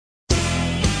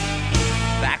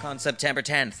Back on September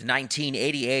 10th,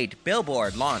 1988,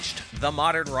 Billboard launched the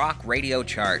Modern Rock Radio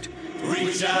Chart,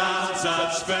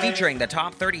 featuring the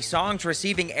top 30 songs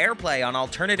receiving airplay on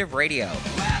alternative radio.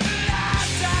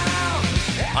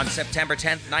 On September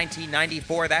 10th,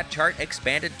 1994, that chart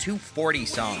expanded to 40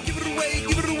 songs.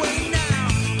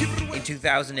 In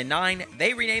 2009,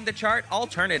 they renamed the chart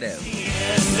Alternative.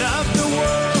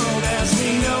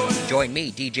 Join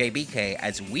me, DJ BK,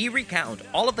 as we recount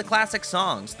all of the classic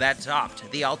songs that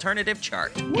topped the Alternative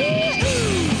chart.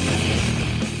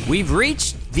 We've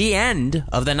reached the end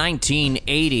of the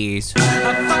 1980s.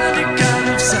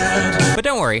 But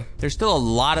don't worry, there's still a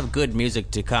lot of good music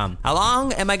to come. How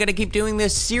long am I going to keep doing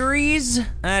this series?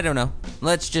 I don't know.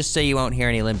 Let's just say you won't hear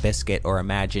any Limp Bizkit or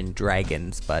Imagine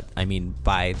Dragons, but I mean,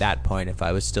 by that point, if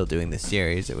I was still doing this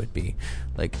series, it would be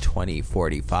like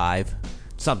 2045.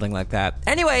 Something like that.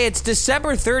 Anyway, it's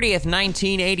December 30th,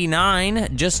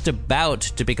 1989, just about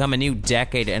to become a new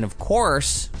decade, and of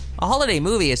course, a holiday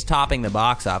movie is topping the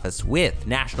box office with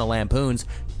National Lampoon's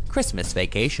Christmas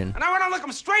Vacation. And I want to look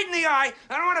them straight in the eye,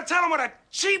 and I want to tell them what a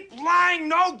cheap, lying,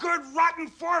 no-good, rotten,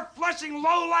 four-flushing,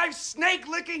 low-life,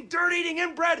 snake-licking, dirt-eating,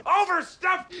 inbred,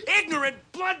 overstuffed, ignorant,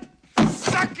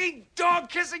 blood-sucking,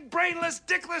 dog-kissing, brainless,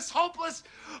 dickless, hopeless,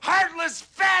 heartless,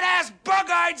 fat-ass,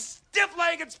 bug-eyed,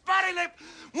 stiff-legged, spotty-lipped,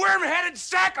 worm-headed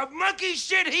sack of monkey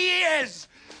shit he is!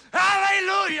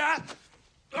 Hallelujah!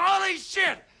 Holy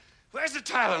shit! Where's the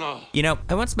Tylenol? You know,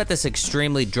 I once met this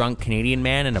extremely drunk Canadian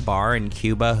man in a bar in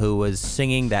Cuba who was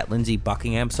singing that Lindsey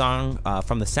Buckingham song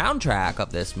from the soundtrack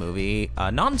of this movie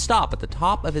non-stop at the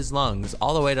top of his lungs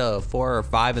all the way to 4 or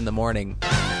 5 in the morning.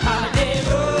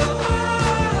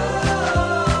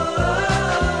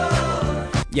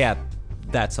 Yeah,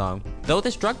 that song. Though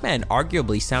this drunk man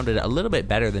arguably sounded a little bit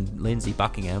better than Lindsey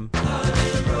Buckingham.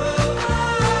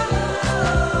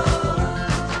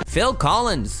 Phil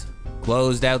Collins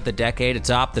closed out the decade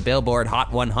atop the Billboard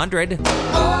Hot 100.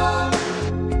 Oh,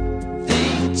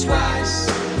 think twice,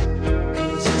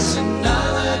 'cause it's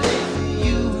another day for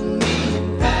you and me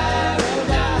in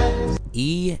paradise.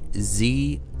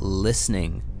 Easy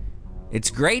listening. It's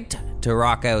great to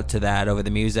rock out to that over the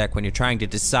music when you're trying to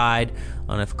decide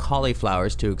on if cauliflower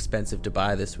is too expensive to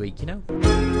buy this week, you know?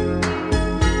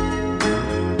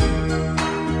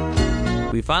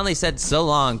 We finally said so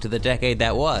long to the decade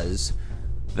that was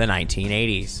the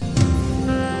 1980s.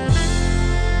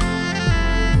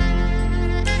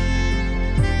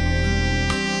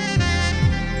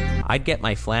 I'd get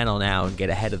my flannel now and get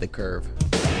ahead of the curve.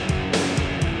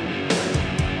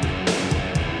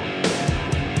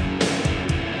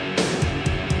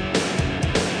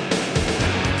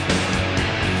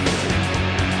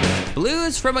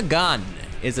 Blues from a Gun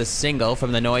is a single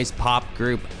from the noise pop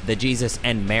group The Jesus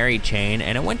and Mary Chain,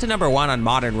 and it went to number 1 on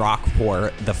Modern Rock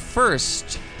for the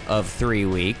first of 3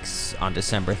 weeks on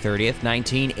December 30th,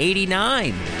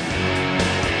 1989.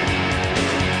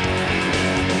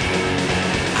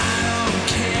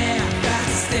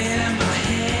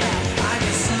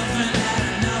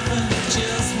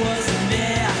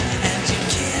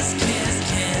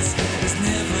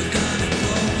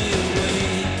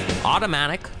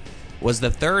 Automatic was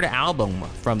the third album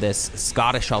from this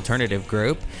Scottish alternative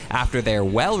group after their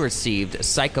well-received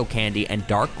Psycho Candy and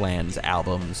Darklands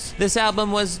albums. This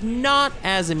album was not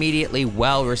as immediately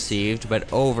well-received,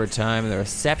 but over time the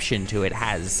reception to it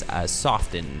has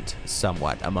softened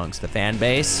somewhat amongst the fan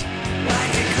base. Like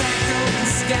a cracked open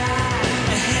sky,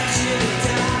 a head should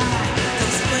die.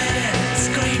 They're splitting,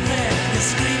 screaming, they're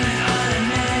screaming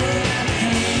automatic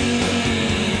pain.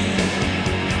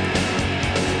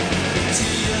 Too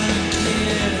young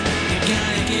kid, you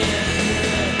gotta get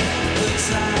hit. Looks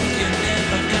like you're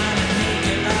never gonna make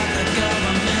it off the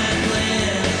government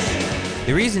list.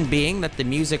 The reason being that the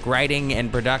music writing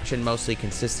and production mostly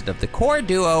consisted of the core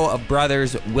duo of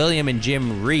brothers William and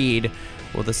Jim Reed,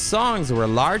 while the songs were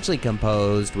largely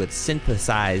composed with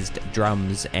synthesized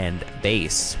drums and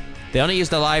bass. They only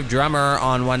used a live drummer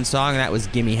on one song, and that was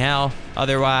Gimme Hell.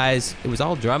 Otherwise, it was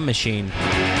all drum machine.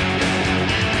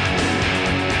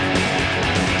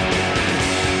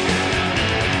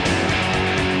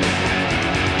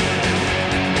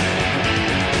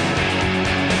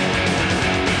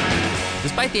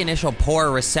 Despite the initial poor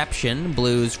reception,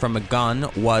 Blues from a Gun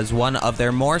was one of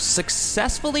their more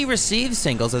successfully received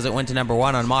singles as it went to number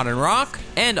 1 on Modern Rock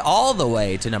and all the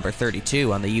way to number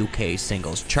 32 on the UK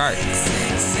singles chart.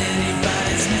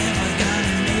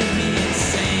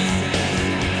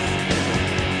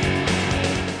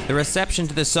 The reception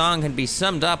to the song can be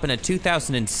summed up in a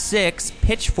 2006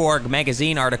 Pitchfork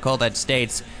magazine article that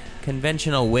states,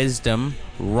 conventional wisdom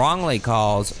wrongly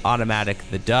calls Automatic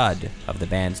the dud of the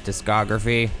band's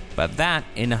discography, but that,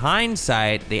 in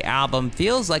hindsight, the album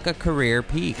feels like a career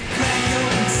peak.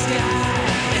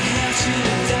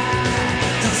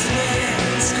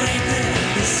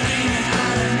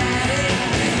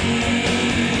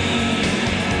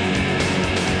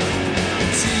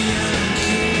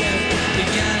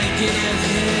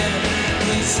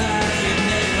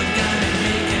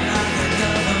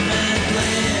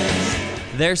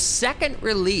 Their second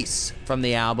release from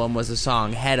the album was the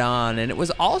song Head On, and it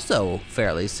was also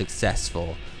fairly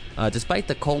successful. Despite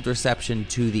the cold reception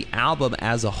to the album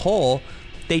as a whole,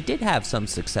 they did have some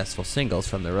successful singles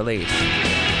from the release.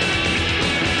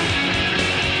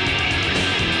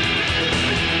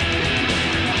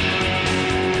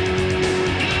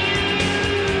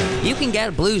 You can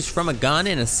get Blues from a Gun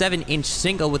in a 7-inch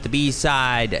single with the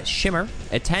B-side Shimmer,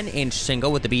 a 10-inch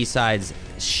single with the B-sides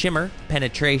Shimmer,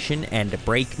 Penetration, and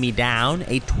Break Me Down,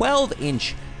 a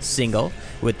 12-inch single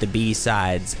with the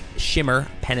B-sides Shimmer,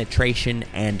 Penetration,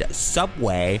 and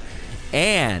Subway,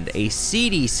 and a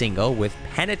CD single with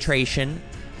Penetration,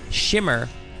 Shimmer,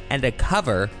 and a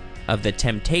cover of The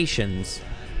Temptations'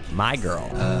 My Girl.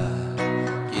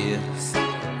 Yes,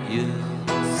 you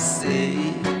say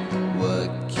what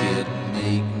could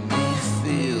make me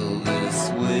feel this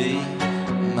way,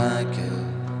 my girl,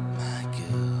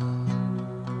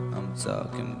 I'm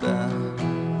talking about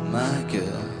my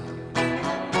girl.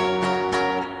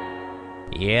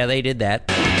 Yeah, they did that.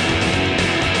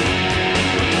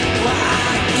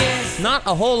 Not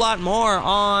a whole lot more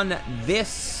on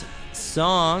this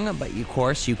song, but of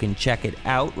course you can check it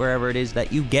out wherever it is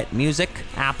that you get music.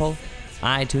 Apple,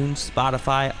 iTunes,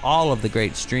 Spotify, all of the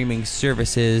great streaming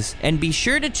services. And be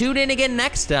sure to tune in again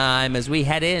next time as we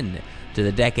head in to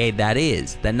the decade that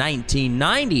is the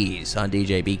 1990s on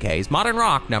DJ BK's Modern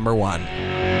Rock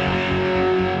 #1.